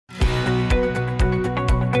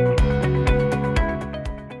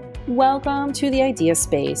Welcome to The Idea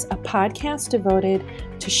Space, a podcast devoted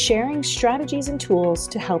to sharing strategies and tools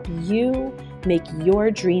to help you make your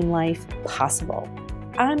dream life possible.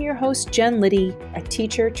 I'm your host, Jen Liddy, a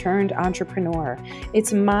teacher turned entrepreneur.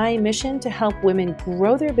 It's my mission to help women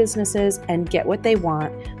grow their businesses and get what they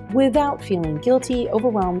want without feeling guilty,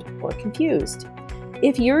 overwhelmed, or confused.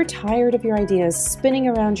 If you're tired of your ideas spinning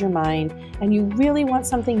around your mind and you really want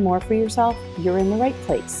something more for yourself, you're in the right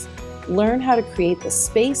place. Learn how to create the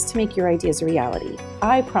space to make your ideas a reality.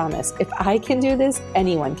 I promise, if I can do this,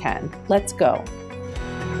 anyone can. Let's go.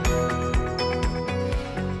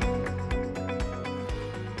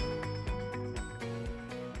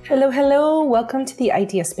 Hello. Welcome to the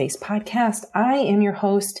Idea Space podcast. I am your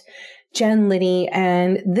host, Jen Liddy,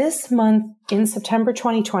 and this month in September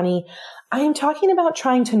 2020, I am talking about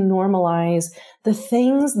trying to normalize the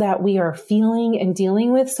things that we are feeling and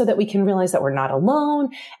dealing with so that we can realize that we're not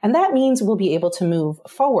alone. And that means we'll be able to move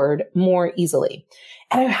forward more easily.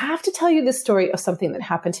 And I have to tell you this story of something that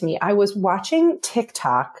happened to me. I was watching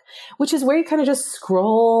TikTok, which is where you kind of just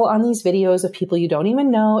scroll on these videos of people you don't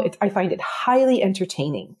even know. I find it highly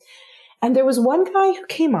entertaining. And there was one guy who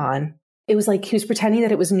came on. It was like he was pretending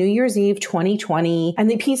that it was New Year's Eve 2020.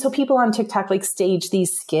 And so people on TikTok like stage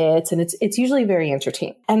these skits, and it's usually very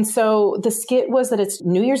entertaining. And so the skit was that it's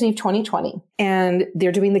New Year's Eve 2020 and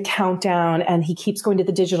they're doing the countdown, and he keeps going to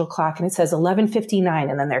the digital clock and it says 11:59,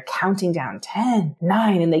 and then they're counting down 10,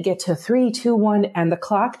 9, and they get to 3, 2, 1, and the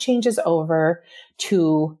clock changes over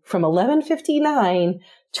from 11:59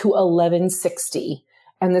 to 11:60.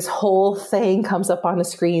 And this whole thing comes up on the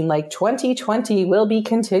screen like 2020 will be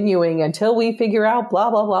continuing until we figure out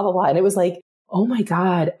blah, blah, blah, blah, blah. And it was like, oh my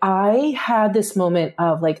God, I had this moment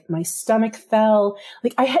of like my stomach fell.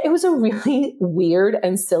 It was a really weird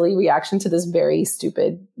and silly reaction to this very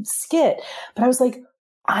stupid skit. But I was like,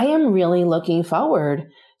 I am really looking forward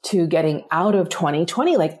to getting out of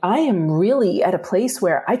 2020. Like I am really at a place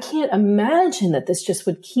where I can't imagine that this just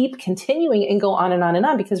would keep continuing and go on and on and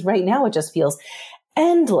on, because right now it just feels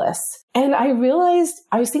endless. And I realized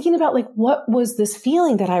I was thinking about like, what was this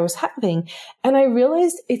feeling that I was having? And I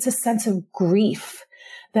realized it's a sense of grief,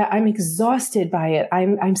 that I'm exhausted by it.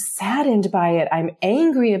 I'm saddened by it. I'm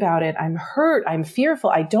angry about it. I'm hurt. I'm fearful.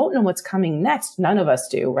 I don't know what's coming next. None of us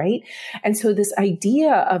do, right? And so this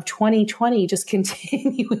idea of 2020 just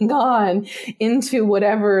continuing on into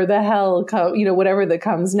whatever the hell, whatever that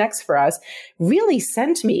comes next for us, really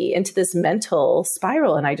sent me into this mental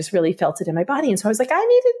spiral. And I just really felt it in my body. And so I was like, I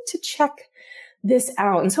needed to check this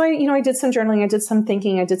out. And so I did some journaling. I did some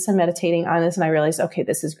thinking. I did some meditating on this. And I realized, okay,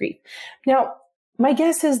 this is grief. Now, my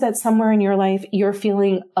guess is that somewhere in your life, you're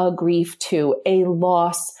feeling a grief too, a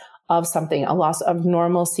loss of something, a loss of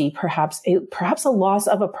normalcy, perhaps a loss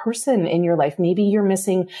of a person in your life. Maybe you're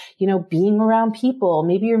missing, being around people.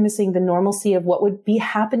 Maybe you're missing the normalcy of what would be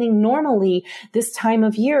happening normally this time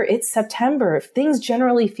of year. It's September. Things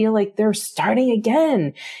generally feel like they're starting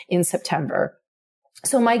again in September.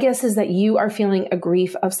 So my guess is that you are feeling a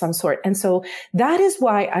grief of some sort. And so that is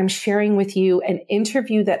why I'm sharing with you an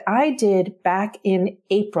interview that I did back in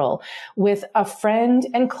April with a friend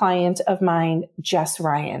and client of mine, Jess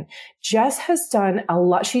Ryan. Jess has done a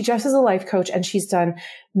lot. Jess is a life coach, and she's done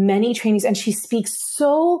many trainings, and she speaks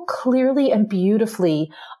so clearly and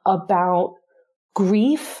beautifully about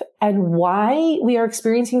grief and why we are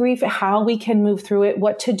experiencing grief, how we can move through it,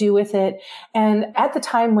 what to do with it. And at the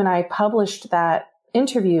time when I published that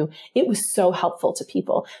interview, it was so helpful to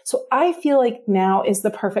people. So I feel like now is the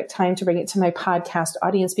perfect time to bring it to my podcast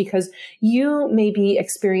audience, because you may be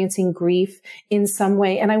experiencing grief in some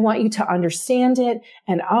way, and I want you to understand it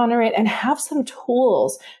and honor it and have some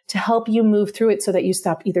tools to help you move through it so that you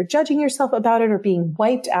stop either judging yourself about it or being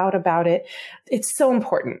wiped out about it. It's so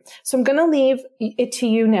important. So I'm going to leave it to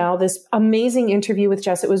you now, this amazing interview with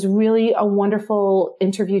Jess. It was really a wonderful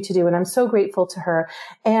interview to do, and I'm so grateful to her.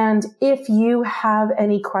 And if you have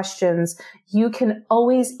any questions, you can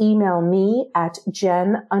always email me at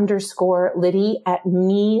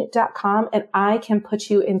jen_liddy@me.com, and I can put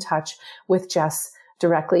you in touch with Jess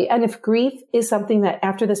directly. And if grief is something that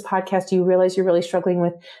after this podcast you realize you're really struggling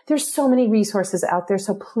with, there's so many resources out there.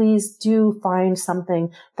 So please do find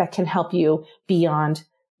something that can help you beyond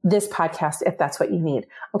this podcast if that's what you need.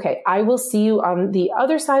 Okay, I will see you on the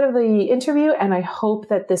other side of the interview, and I hope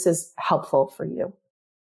that this is helpful for you.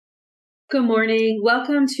 Good morning.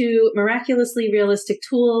 Welcome to Miraculously Realistic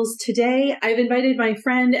Tools. Today, I've invited my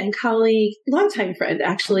friend and colleague, longtime friend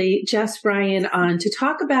actually, Jess Ryan, on to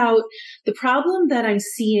talk about the problem that I'm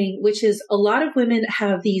seeing, which is a lot of women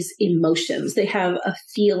have these emotions. They have a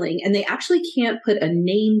feeling and they actually can't put a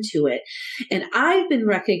name to it. And I've been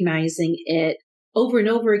recognizing it over and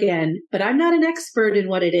over again, but I'm not an expert in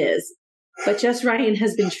what it is. But Jess Ryan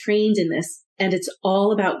has been trained in this, and it's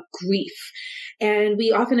all about grief. And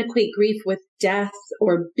we often equate grief with death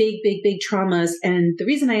or big traumas. And the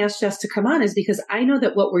reason I asked Jess to come on is because I know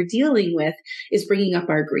that what we're dealing with is bringing up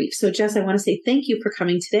our grief. So Jess, I want to say thank you for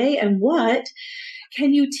coming today. And what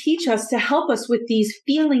can you teach us to help us with these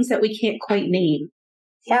feelings that we can't quite name?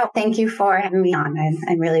 Yeah, thank you for having me on.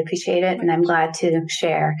 I really appreciate it, and I'm glad to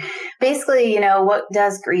share. Basically, what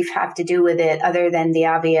does grief have to do with it other than the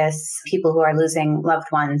obvious people who are losing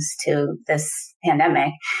loved ones to this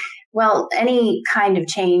pandemic? Well, any kind of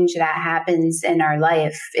change that happens in our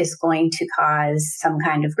life is going to cause some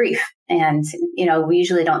kind of grief. And, we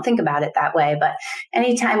usually don't think about it that way, but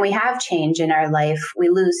anytime we have change in our life, we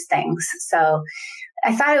lose things. So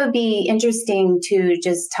I thought it would be interesting to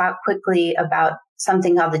just talk quickly about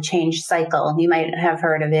something called the change cycle. You might have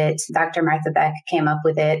heard of it. Dr. Martha Beck came up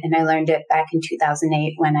with it, and I learned it back in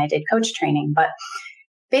 2008 when I did coach training. But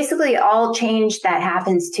basically, all change that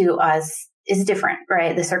happens to us is different,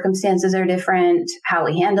 right? The circumstances are different. How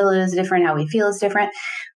we handle it is different. How we feel is different.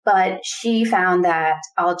 But she found that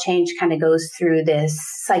all change kind of goes through this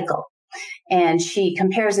cycle. And she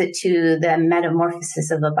compares it to the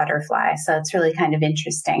metamorphosis of a butterfly. So it's really kind of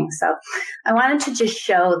interesting. So I wanted to just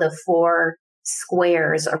show the 4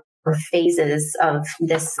 squares or phases of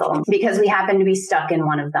this cycle because we happen to be stuck in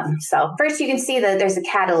one of them. So first you can see that there's a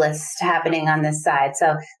catalyst happening on this side.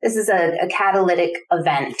 So this is a catalytic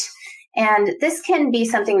event. And this can be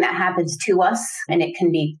something that happens to us, and it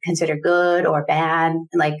can be considered good or bad,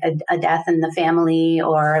 like a death in the family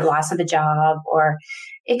or loss of a job, or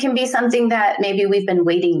it can be something that maybe we've been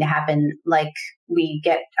waiting to happen, like we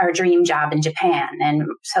get our dream job in Japan. And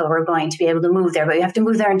so we're going to be able to move there, but we have to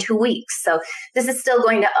move there in 2 weeks. So this is still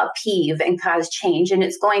going to upheave and cause change, and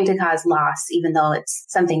it's going to cause loss, even though it's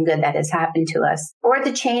something good that has happened to us. Or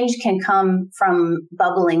the change can come from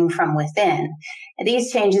bubbling from within. And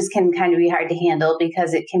these changes can kind of be hard to handle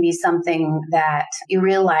because it can be something that you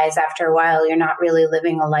realize after a while you're not really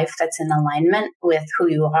living a life that's in alignment with who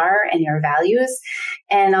you are and your values.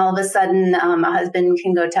 And all of a sudden, a husband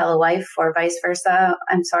can go tell a wife or vice versa,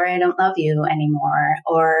 I'm sorry, I don't love you anymore.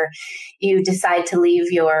 Or you decide to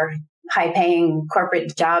leave your high-paying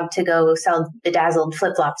corporate job to go sell bedazzled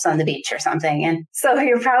flip-flops on the beach or something. And so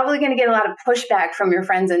you're probably going to get a lot of pushback from your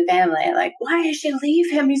friends and family, like, why did she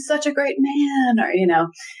leave him? He's such a great man, or,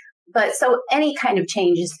 But so any kind of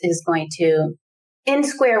change is going to, in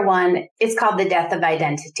square one, it's called the death of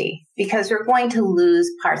identity, because we're going to lose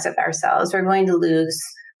parts of ourselves. We're going to lose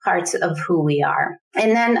parts of who we are.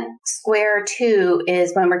 And then square 2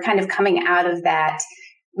 is when we're kind of coming out of that,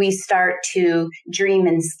 we start to dream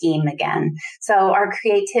and scheme again. So our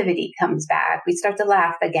creativity comes back. We start to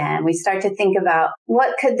laugh again. We start to think about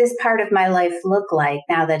what could this part of my life look like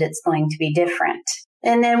now that it's going to be different.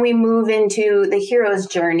 And then we move into the hero's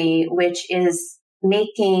journey, which is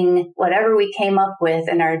making whatever we came up with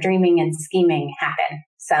in our dreaming and scheming happen.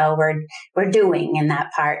 So we're doing in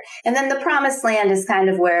that part. And then the promised land is kind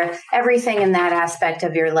of where everything in that aspect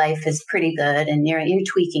of your life is pretty good and you're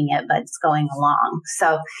tweaking it, but it's going along.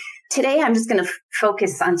 So today I'm just going to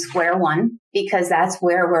focus on square 1 because that's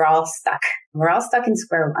where we're all stuck. We're all stuck in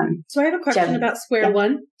square 1. So I have a question about square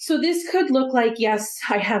 1. So this could look like, yes,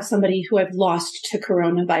 I have somebody who I've lost to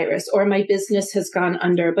coronavirus or my business has gone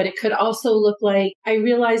under, but it could also look like I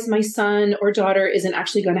realize my son or daughter isn't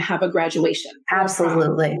actually going to have a graduation.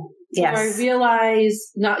 Absolutely. Yes. Or I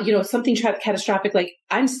realize something catastrophic, like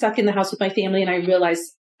I'm stuck in the house with my family and I realize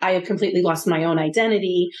I have completely lost my own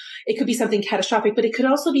identity. It could be something catastrophic, but it could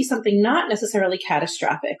also be something not necessarily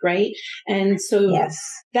catastrophic, right? And so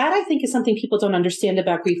that I think is something people don't understand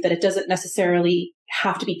about grief, that it doesn't necessarily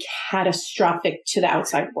have to be catastrophic to the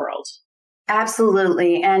outside world.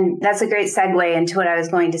 Absolutely. And that's a great segue into what I was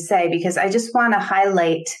going to say, because I just want to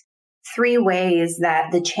highlight 3 ways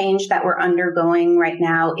that the change that we're undergoing right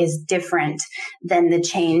now is different than the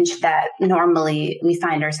change that normally we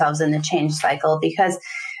find ourselves in the change cycle. Because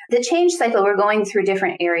the change cycle, we're going through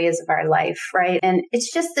different areas of our life, right? And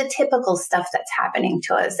it's just the typical stuff that's happening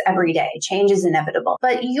to us every day. Change is inevitable.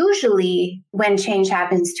 But usually when change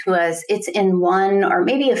happens to us, it's in one or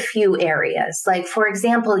maybe a few areas. Like, for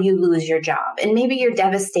example, you lose your job and maybe you're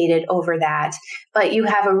devastated over that, but you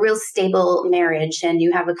have a real stable marriage and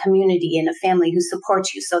you have a community and a family who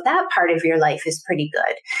supports you. So that part of your life is pretty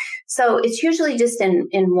good. So it's usually just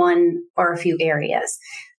in one or a few areas.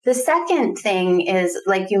 The second thing is,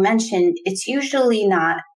 like you mentioned, it's usually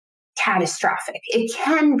not catastrophic. It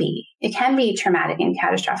can be traumatic and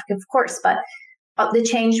catastrophic, of course, but the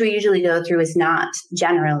change we usually go through is not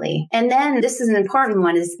generally. And then this is an important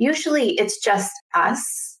one, is usually it's just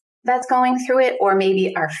us that's going through it, or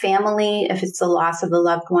maybe our family if it's the loss of a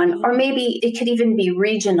loved one, or maybe it could even be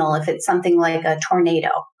regional if it's something like a tornado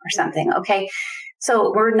or something. Okay.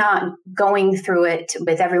 So we're not going through it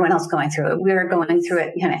with everyone else going through it. We're going through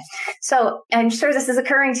it. So I'm sure this is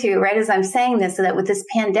occurring to you, right, as I'm saying this, so that with this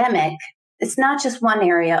pandemic, it's not just one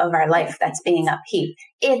area of our life that's being upheaved.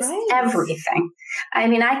 It's everything. I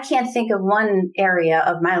mean, I can't think of one area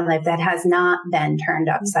of my life that has not been turned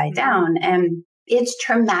upside down. And it's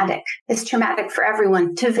traumatic. It's traumatic for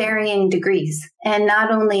everyone to varying degrees. And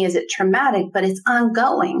not only is it traumatic, but it's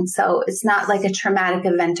ongoing. So it's not like a traumatic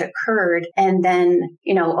event occurred and then,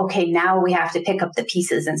 okay, now we have to pick up the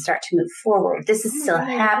pieces and start to move forward. This is still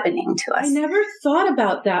happening to us. I never thought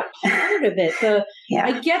about that part of it.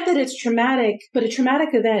 I get that it's traumatic, but a traumatic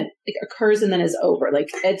event occurs and then is over, like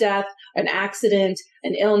a death, an accident,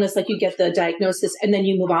 an illness, like you get the diagnosis and then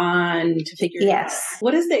you move on to figure it out.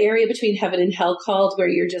 What is the area between heaven and hell called where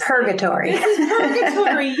you're just Purgatory. This is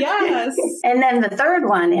purgatory, yes. And then the third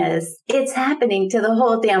one is it's happening to the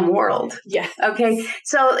whole damn world. Yeah. Okay.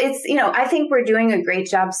 So it's, I think we're doing a great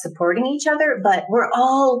job supporting each other, but we're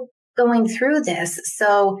all going through this.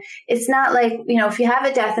 So it's not like, if you have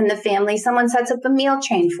a death in the family, someone sets up a meal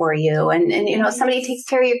train for you and somebody takes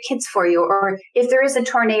care of your kids for you. Or if there is a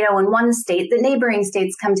tornado in one state, the neighboring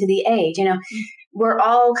states come to the aid, We're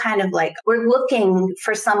all kind of like, we're looking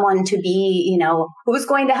for someone to be, who's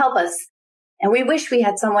going to help us. And we wish we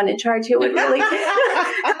had someone in charge who would really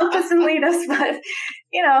help us and lead us. But,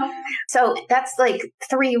 so that's like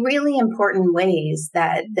 3 really important ways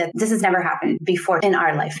that this has never happened before in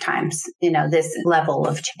our lifetimes, this level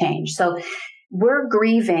of change. So we're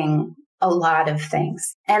grieving a lot of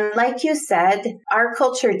things. And like you said, our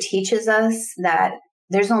culture teaches us that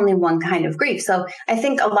there's only one kind of grief. So I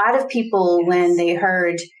think a lot of people, when they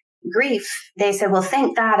heard grief, they said, well,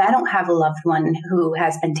 thank God I don't have a loved one who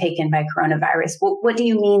has been taken by coronavirus. Well, what do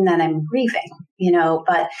you mean that I'm grieving?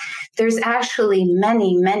 But there's actually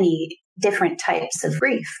many, many different types of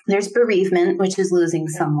grief. There's bereavement, which is losing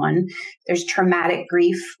someone. There's traumatic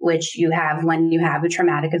grief, which you have when you have a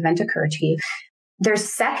traumatic event occur to you.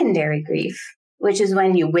 There's secondary grief, which is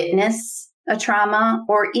when you witness a trauma,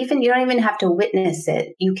 or even you don't even have to witness it.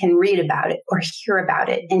 You can read about it or hear about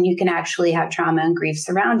it, and you can actually have trauma and grief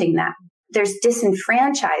surrounding that. There's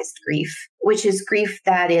disenfranchised grief, which is grief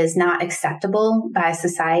that is not acceptable by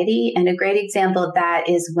society. And a great example of that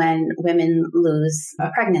is when women lose a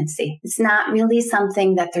pregnancy. It's not really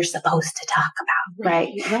something that they're supposed to talk about, right?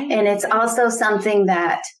 And it's also something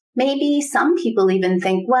that maybe some people even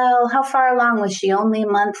think, well, how far along was she? Only a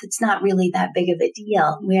month. It's not really that big of a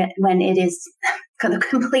deal, when it is the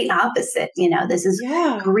complete opposite. This is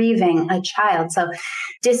grieving a child. So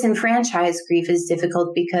disenfranchised grief is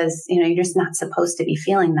difficult because, you're just not supposed to be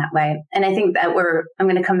feeling that way. And I think that I'm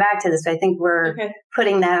going to come back to this, but I think we're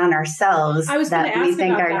putting that on ourselves, that we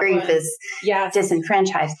think our grief is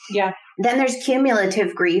disenfranchised. Yeah. Then there's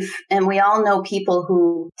cumulative grief. And we all know people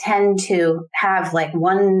who tend to have like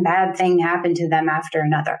one bad thing happen to them after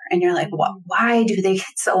another. And you're like, why do they get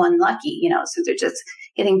so unlucky? So they're just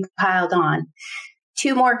getting piled on.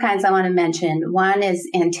 2 more kinds I want to mention. One is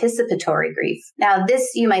anticipatory grief. Now,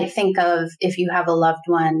 this you might think of if you have a loved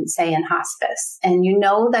one, say in hospice, and you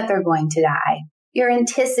know that they're going to die. You're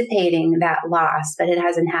anticipating that loss, but it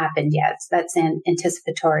hasn't happened yet. So that's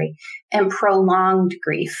anticipatory. And prolonged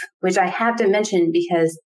grief, which I have to mention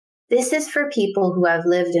because this is for people who have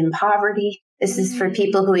lived in poverty. This is for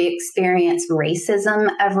people who experience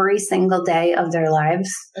racism every single day of their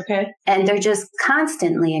lives. Okay. And they're just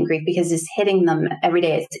constantly in grief because it's hitting them every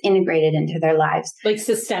day. It's integrated into their lives. Like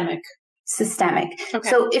systemic. Okay.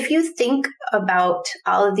 So if you think about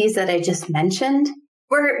all of these that I just mentioned,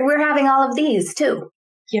 we're having all of these too.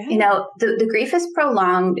 Yeah. The grief is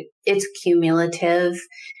prolonged. It's cumulative.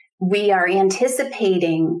 We are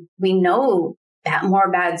anticipating. We know that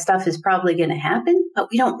more bad stuff is probably going to happen, but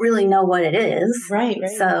we don't really know what it is. Right.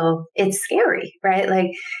 So it's scary, right? Like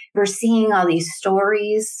we're seeing all these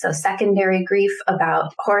stories. So secondary grief,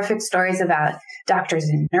 about horrific stories about doctors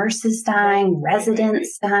and nurses dying,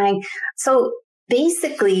 residents dying. So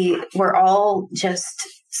basically we're all just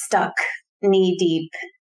stuck knee deep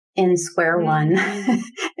in square one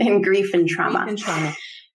in grief and trauma.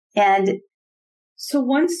 And so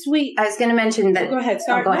once I was going to mention that. Go ahead.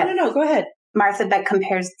 Sorry. Go ahead. No, go ahead. Martha Beck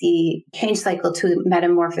compares the change cycle to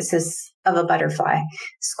metamorphosis of a butterfly.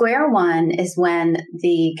 Square one is when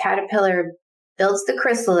the caterpillar builds the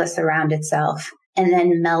chrysalis around itself and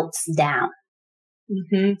then melts down.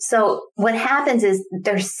 Mm-hmm. So what happens is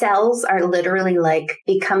their cells are literally like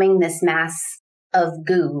becoming this mass of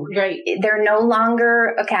goo. Right. They're no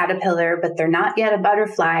longer a caterpillar, but they're not yet a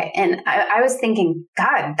butterfly. And I was thinking,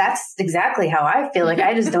 God, that's exactly how I feel. Like,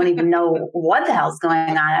 I just don't even know what the hell's going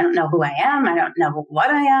on. I don't know who I am. I don't know what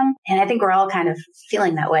I am. And I think we're all kind of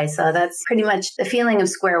feeling that way. So that's pretty much the feeling of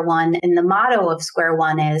square one. And the motto of square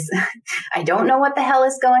one is, I don't know what the hell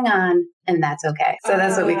is going on. And that's okay. So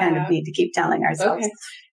that's what we kind of need to keep telling ourselves. Okay.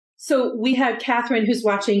 So we had Catherine who's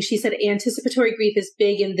watching. She said anticipatory grief is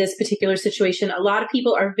big in this particular situation. A lot of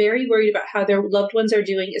people are very worried about how their loved ones are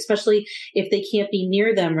doing, especially if they can't be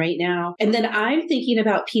near them right now. And then I'm thinking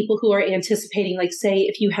about people who are anticipating, like, say,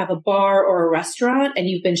 if you have a bar or a restaurant and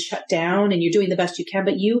you've been shut down and you're doing the best you can,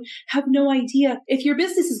 but you have no idea if your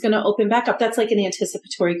business is going to open back up. That's like an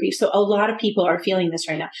anticipatory grief. So a lot of people are feeling this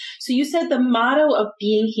right now. So you said the motto of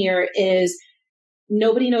being here is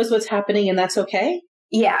nobody knows what's happening and that's okay?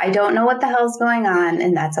 Yeah, I don't know what the hell's going on,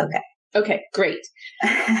 and that's okay. Okay, great.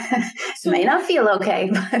 So, it may not feel okay,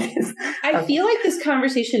 but I feel like this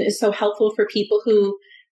conversation is so helpful for people who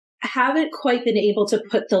haven't quite been able to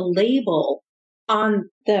put the label on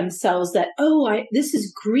themselves that, this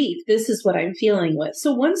is grief. This is what I'm feeling with.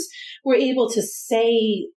 So once we're able to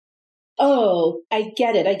say, I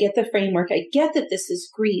get it. I get the framework. I get that this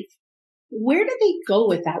is grief. Where do they go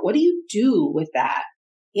with that? What do you do with that?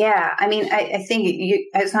 Yeah, I mean, I think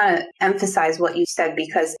I just want to emphasize what you said,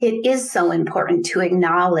 because it is so important to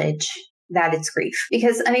acknowledge that it's grief.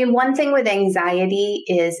 Because, I mean, one thing with anxiety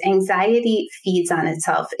is anxiety feeds on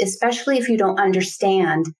itself, especially if you don't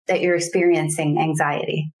understand that you're experiencing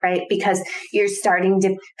anxiety, right? Because you're starting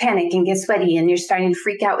to panic and get sweaty and you're starting to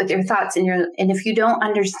freak out with your thoughts. And if you don't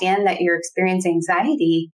understand that you're experiencing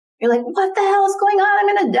anxiety, you're like, what the hell is going on?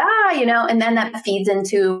 I'm going to die, and then that feeds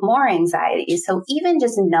into more anxiety. So even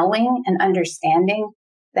just knowing and understanding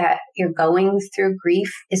that you're going through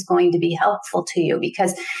grief is going to be helpful to you,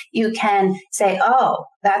 because you can say,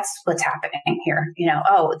 that's what's happening here.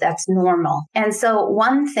 That's normal. And so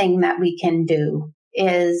one thing that we can do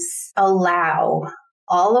is allow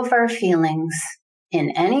all of our feelings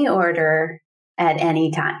in any order at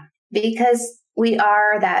any time, because we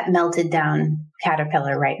are that melted down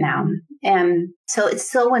caterpillar right now. And so it's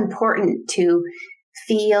so important to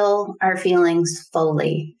feel our feelings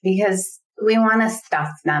fully, because we want to stuff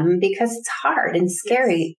them, because it's hard and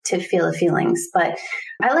scary to feel the feelings. But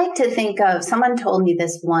I like to think of, someone told me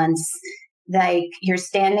this once, like you're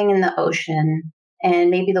standing in the ocean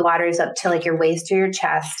and maybe the water is up to like your waist or your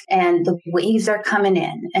chest and the waves are coming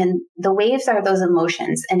in, and the waves are those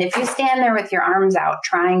emotions. And if you stand there with your arms out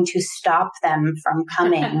trying to stop them from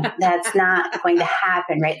coming, that's not going to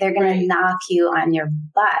happen, right? They're going to knock you on your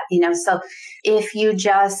butt, So if you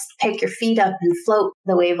just pick your feet up and float,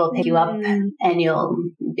 the wave will pick you up and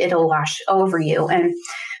it'll wash over you. And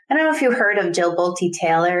I don't know if you heard of Jill Bolte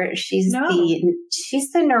Taylor. She's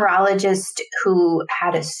the neurologist who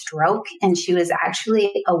had a stroke, and she was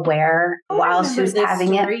actually aware while she was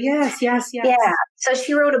having it. Yes. Yeah. So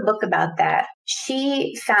she wrote a book about that.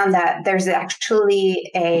 She found that there's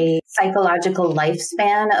actually a psychological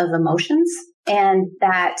lifespan of emotions, and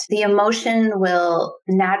that the emotion will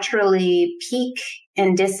naturally peak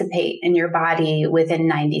and dissipate in your body within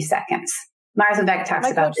 90 seconds. Martha Beck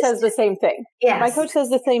talks about this. My coach says the same thing. Yes. My coach says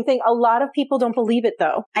the same thing. A lot of people don't believe it,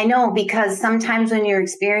 though. I know, because sometimes when you're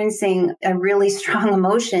experiencing a really strong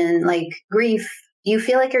emotion like grief, you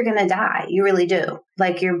feel like you're going to die. You really do.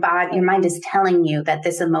 Like your mind is telling you that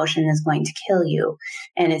this emotion is going to kill you.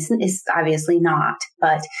 And it's obviously not,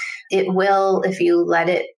 but it will, if you let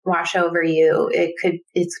it wash over you.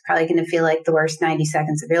 It's probably going to feel like the worst 90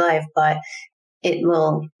 seconds of your life, but it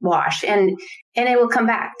will wash and it will come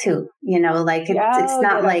back too, like it's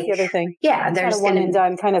not like the other thing. Yeah, it's there's not a one and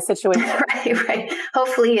done kind of situation. right.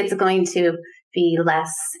 Hopefully it's going to be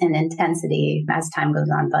less in intensity as time goes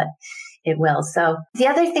on, but it will. So the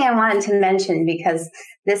other thing I wanted to mention, because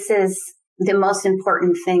this is the most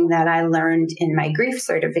important thing that I learned in my grief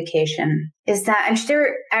certification, is that I'm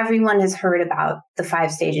sure everyone has heard about the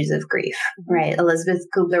 5 stages of grief, right? Elizabeth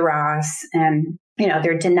Kubler-Ross, and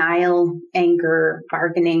they're denial, anger,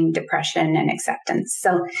 bargaining, depression, and acceptance.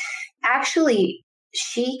 So actually,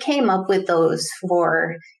 she came up with those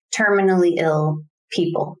for terminally ill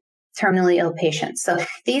people, terminally ill patients. So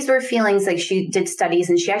these were feelings, like she did studies,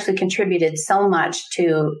 and she actually contributed so much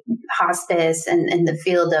to hospice and the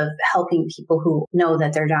field of helping people who know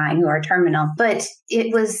that they're dying, who are terminal. But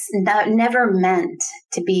it was never meant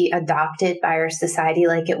to be adopted by our society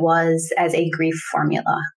like it was as a grief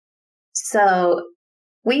formula. So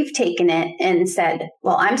we've taken it and said,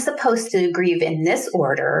 well, I'm supposed to grieve in this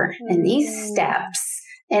order, in these steps.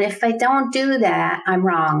 And if I don't do that, I'm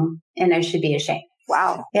wrong and I should be ashamed.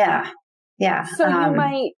 Wow. Yeah. Yeah. So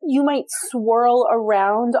you might swirl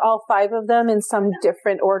around all 5 of them in some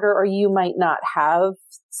different order, or you might not have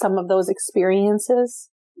some of those experiences.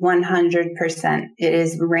 100%. It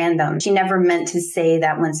is random. She never meant to say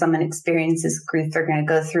that when someone experiences grief, they're going to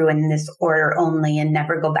go through in this order only and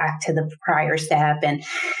never go back to the prior step. And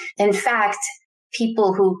in fact,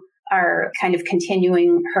 people who are kind of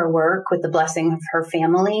continuing her work with the blessing of her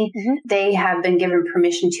family, they have been given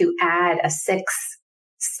permission to add a 6th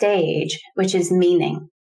stage, which is meaning.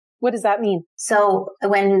 What does that mean? So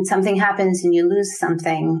when something happens and you lose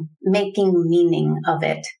something, making meaning of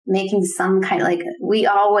it, making some kind of like, we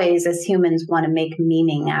always as humans want to make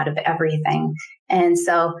meaning out of everything. And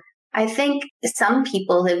so I think some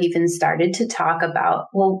people have even started to talk about,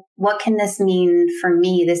 well, what can this mean for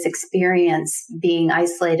me, this experience being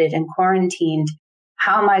isolated and quarantined?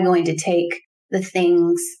 How am I going to take the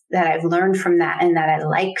things that I've learned from that and that I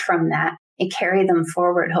like from that and carry them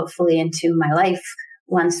forward, hopefully into my life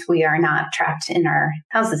once we are not trapped in our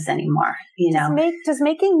houses anymore, you know? Does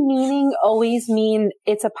making meaning always mean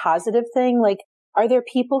it's a positive thing? Like, are there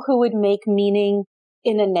people who would make meaning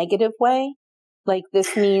in a negative way? Like,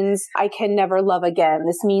 this means I can never love again.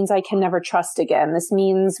 This means I can never trust again. This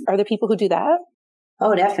means, are there people who do that?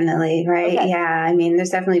 Oh, definitely. Right. Okay. Yeah. I mean, there's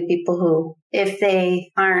definitely people who, if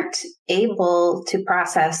they aren't able to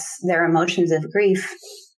process their emotions of grief,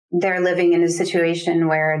 they're living in a situation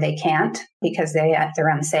where they can't because they're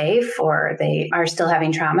unsafe, or they are still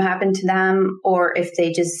having trauma happen to them, or if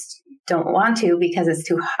they just don't want to because it's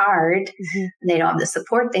too hard, they don't have the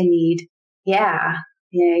support they need. Yeah.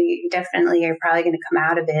 You definitely are probably going to come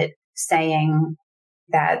out of it saying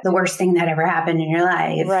that the worst thing that ever happened in your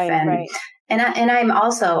life. Right. And I'm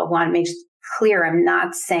also want to make clear, I'm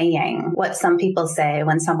not saying what some people say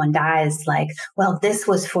when someone dies, like, well, this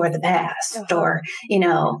was for the best, or, you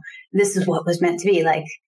know, this is what was meant to be. Like,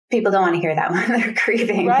 people don't want to hear that when they're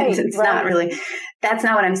grieving. Right, It's not really, that's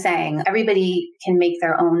not what I'm saying. Everybody can make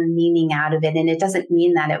their own meaning out of it. And it doesn't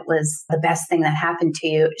mean that it was the best thing that happened to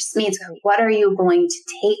you. It just means, what are you going to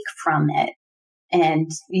take from it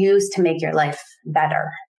and use to make your life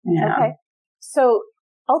better? You know? Okay. So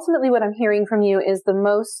ultimately what I'm hearing from you is the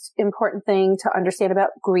most important thing to understand about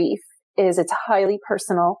grief is it's highly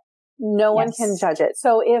personal. No one can judge it.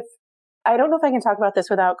 So I don't know if I can talk about this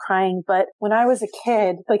without crying, but when I was a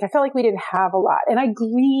kid, like, I felt like we didn't have a lot, and I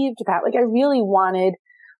grieved that. Like, I really wanted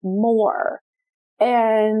more.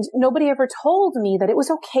 And nobody ever told me that it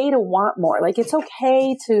was okay to want more. Like, it's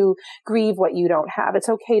okay to grieve what you don't have. It's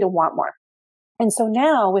okay to want more. And so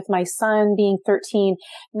now with my son being 13,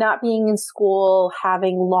 not being in school,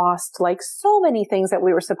 having lost like so many things that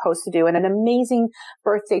we were supposed to do, and an amazing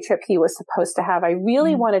birthday trip he was supposed to have, I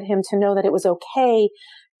really wanted him to know that it was okay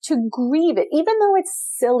to grieve it, even though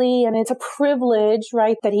it's silly and it's a privilege,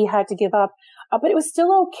 right, that he had to give up. But it was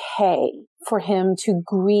still okay for him to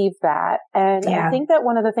grieve that. And I think that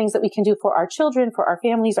one of the things that we can do for our children, for our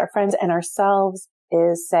families, our friends, and ourselves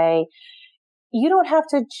is say, you don't have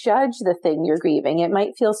to judge the thing you're grieving. It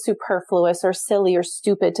might feel superfluous or silly or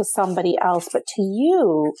stupid to somebody else, but to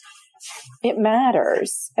you, it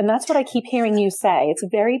matters. And that's what I keep hearing you say. It's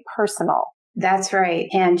very personal. That's right.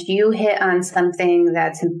 And you hit on something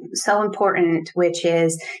that's so important, which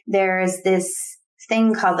is there's this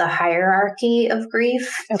thing called the hierarchy of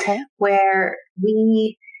grief, where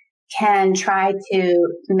we can try to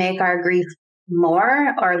make our grief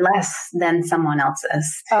more or less than someone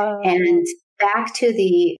else's. And back to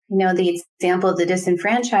the example of the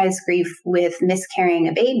disenfranchised grief with miscarrying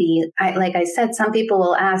a baby, like I said, some people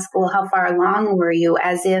will ask, well, how far along were you?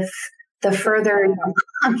 As if the further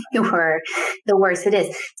along you were, the worse it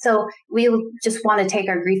is. So we just want to take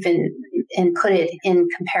our grief and put it in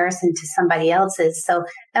comparison to somebody else's. So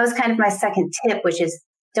that was kind of my second tip, which is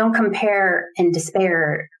don't compare and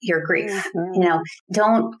despair your grief.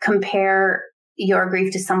 Don't compare your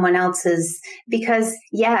grief to someone else's, because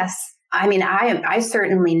yes, I mean, I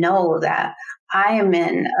certainly know that I am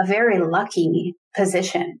in a very lucky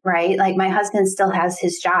position, right? Like, my husband still has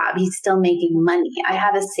his job. He's still making money. I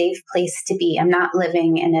have a safe place to be. I'm not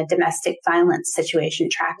living in a domestic violence situation,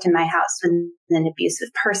 trapped in my house with an abusive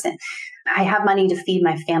person. I have money to feed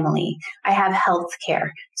my family. I have health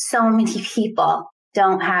care. So many people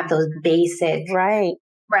don't have those basic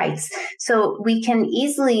rights. So we can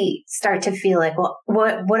easily start to feel like, well,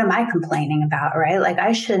 what am I complaining about, right? Like,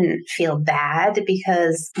 I shouldn't feel bad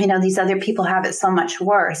because, these other people have it so much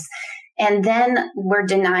worse. And then we're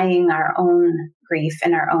denying our own grief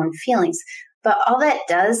and our own feelings. But all that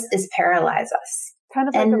does is paralyze us. Kind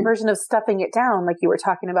of like a version of stuffing it down, like you were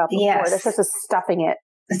talking about before. Yes. That's just a stuffing it.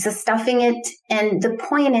 It's a stuffing it. And the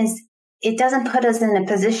point is, it doesn't put us in a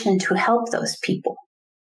position to help those people,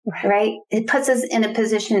 right? It puts us in a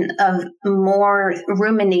position of more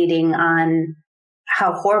ruminating on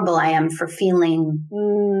how horrible I am for feeling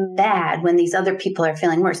bad when these other people are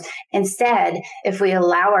feeling worse. Instead, if we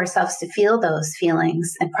allow ourselves to feel those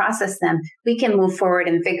feelings and process them, we can move forward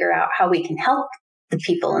and figure out how we can help the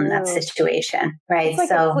people in that situation, right? It's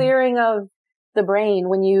like a clearing of the brain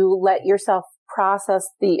when you let yourself process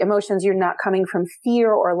the emotions. You're not coming from fear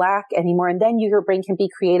or lack anymore. And then your brain can be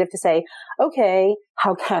creative to say, okay,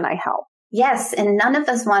 how can I help? Yes. And none of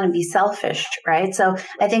us want to be selfish, right? So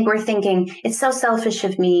I think we're thinking it's so selfish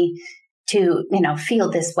of me to, feel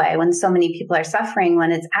this way when so many people are suffering,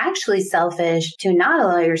 when it's actually selfish to not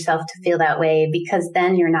allow yourself to feel that way, because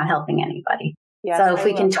then you're not helping anybody. Yes, so if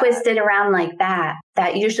we can twist it around like that,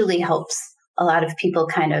 that usually helps a lot of people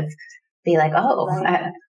kind of be like, oh,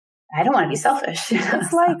 right. I don't want to be selfish.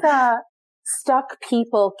 It's like stuck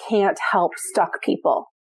people can't help stuck people.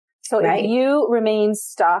 So if you remain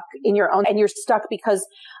stuck in your own, and you're stuck because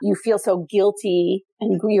you feel so guilty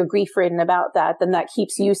and you're grief-ridden about that, then that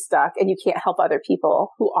keeps you stuck and you can't help other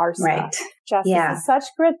people who are stuck. Right. Jess, this is such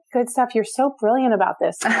good stuff. You're so brilliant about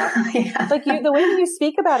this stuff. Like the way that you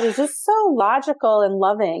speak about it is just so logical and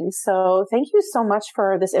loving. So thank you so much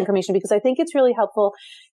for this information, because I think it's really helpful.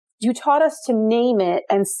 You taught us to name it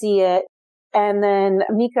and see it. And then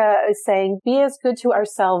Mika is saying, be as good to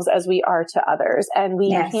ourselves as we are to others. And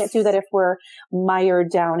we can't do that if we're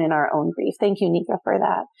mired down in our own grief. Thank you, Nika, for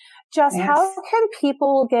that. Jess, how can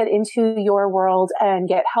people get into your world and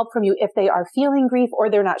get help from you if they are feeling grief or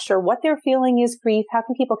they're not sure what they're feeling is grief? How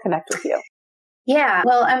can people connect with you? Yeah,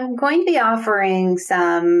 well, I'm going to be offering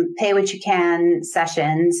some pay what you can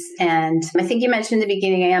sessions. And I think you mentioned in the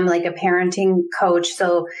beginning, I am like a parenting coach.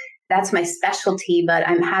 So that's my specialty, but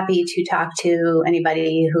I'm happy to talk to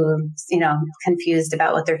anybody who's, confused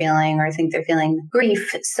about what they're feeling or think they're feeling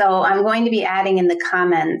grief. So I'm going to be adding in the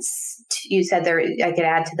comments. You said I could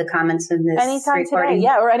add to the comments in this anytime recording.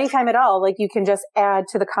 Today, or anytime at all. Like you can just add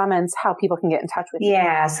to the comments how people can get in touch with you.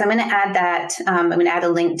 Yeah, so I'm going to add that. I'm going to add a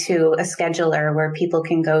link to a scheduler where people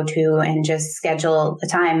can go to and just schedule a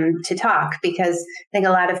time to talk, because I think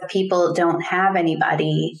a lot of people don't have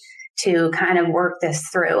anybody to kind of work this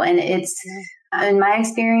through. And it's, in my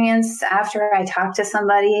experience, after I talk to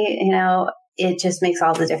somebody, it just makes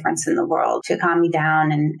all the difference in the world to calm me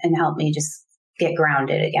down and help me just get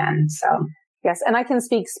grounded again. So. Yes. And I can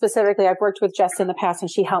speak specifically. I've worked with Jess in the past, and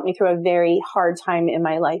she helped me through a very hard time in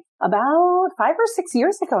my life about 5 or 6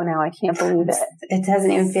 years ago now. I can't believe it. It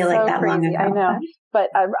doesn't even feel like that crazy. long ago. I know. But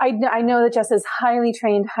I know that Jess is highly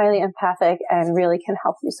trained, highly empathic, and really can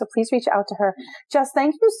help you. So please reach out to her. Jess,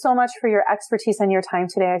 thank you so much for your expertise and your time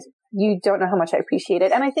today. You don't know how much I appreciate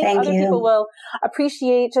it. And I think other people will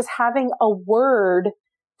appreciate just having a word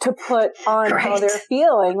to put on how they're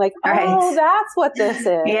feeling. Like, oh, that's what this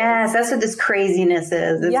is. Yes, that's what this craziness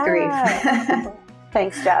is. It's grief.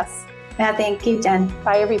 Thanks, Jess. Yeah, thank you, Jen.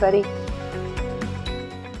 Bye, everybody.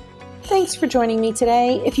 Thanks for joining me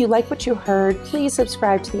today. If you like what you heard, please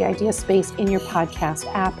subscribe to the Idea Space in your podcast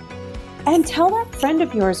app. And tell that friend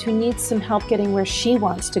of yours who needs some help getting where she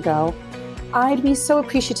wants to go. I'd be so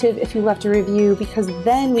appreciative if you left a review, because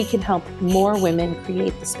then we can help more women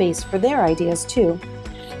create the space for their ideas too.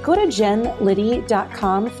 Go to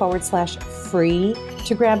jenliddy.com/free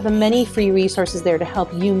to grab the many free resources there to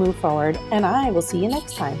help you move forward. And I will see you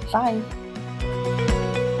next time. Bye.